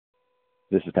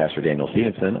This is Pastor Daniel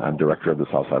Stevenson. I'm director of the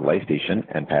Southside Life Station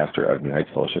and pastor of New Heights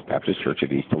Fellowship Baptist Church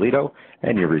of East Toledo,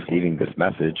 and you're receiving this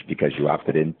message because you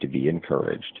opted in to be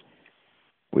encouraged.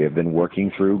 We have been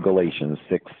working through Galatians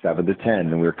 6, 7 to 10,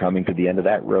 and we're coming to the end of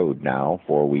that road now,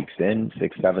 4 weeks in.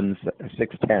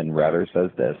 6:10 rather says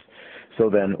this. So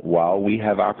then, while we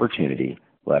have opportunity,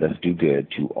 let us do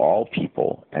good to all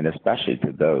people, and especially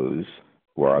to those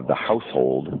who are of the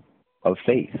household of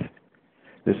faith.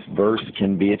 This verse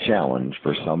can be a challenge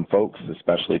for some folks,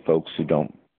 especially folks who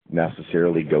don't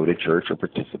necessarily go to church or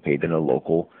participate in a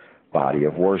local body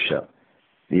of worship.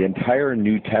 The entire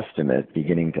New Testament,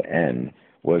 beginning to end,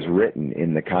 was written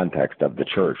in the context of the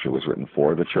church. It was written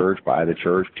for the church, by the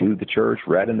church, to the church,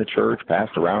 read in the church,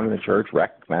 passed around in the church,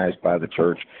 recognized by the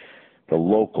church. The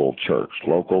local church,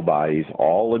 local bodies,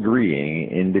 all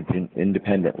agreeing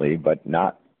independently, but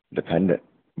not dependent.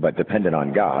 But dependent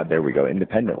on God, there we go,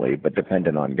 independently, but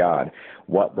dependent on God,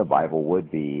 what the Bible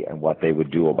would be and what they would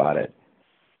do about it.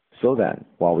 So then,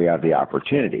 while we have the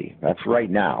opportunity, that's right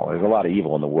now, there's a lot of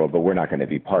evil in the world, but we're not going to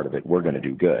be part of it. We're going to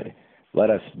do good. Let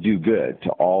us do good to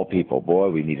all people. Boy,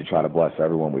 we need to try to bless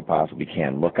everyone we possibly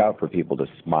can. Look out for people to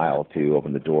smile to,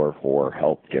 open the door for,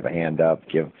 help, give a hand up,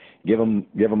 give them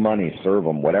money, serve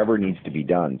them, whatever needs to be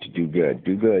done to do good.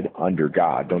 Do good under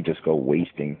God. Don't just go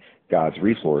wasting God's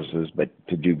resources, but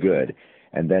to do good.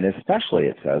 And then especially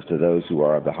it says to those who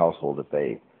are of the household of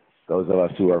faith, those of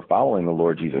us who are following the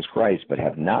Lord Jesus Christ but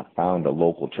have not found a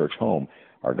local church home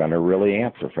are going to really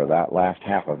answer for that last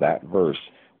half of that verse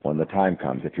when the time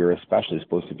comes. If you're especially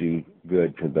supposed to do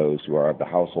good to those who are of the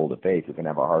household of faith, you're going to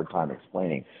have a hard time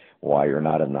explaining why you're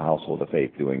not in the household of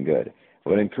faith doing good. I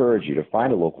would encourage you to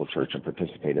find a local church and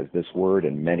participate as this word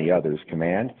and many others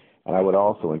command. And I would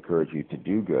also encourage you to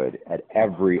do good at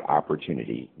every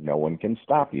opportunity. No one can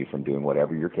stop you from doing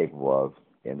whatever you're capable of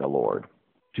in the Lord.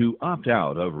 To opt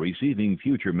out of receiving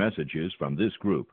future messages from this group,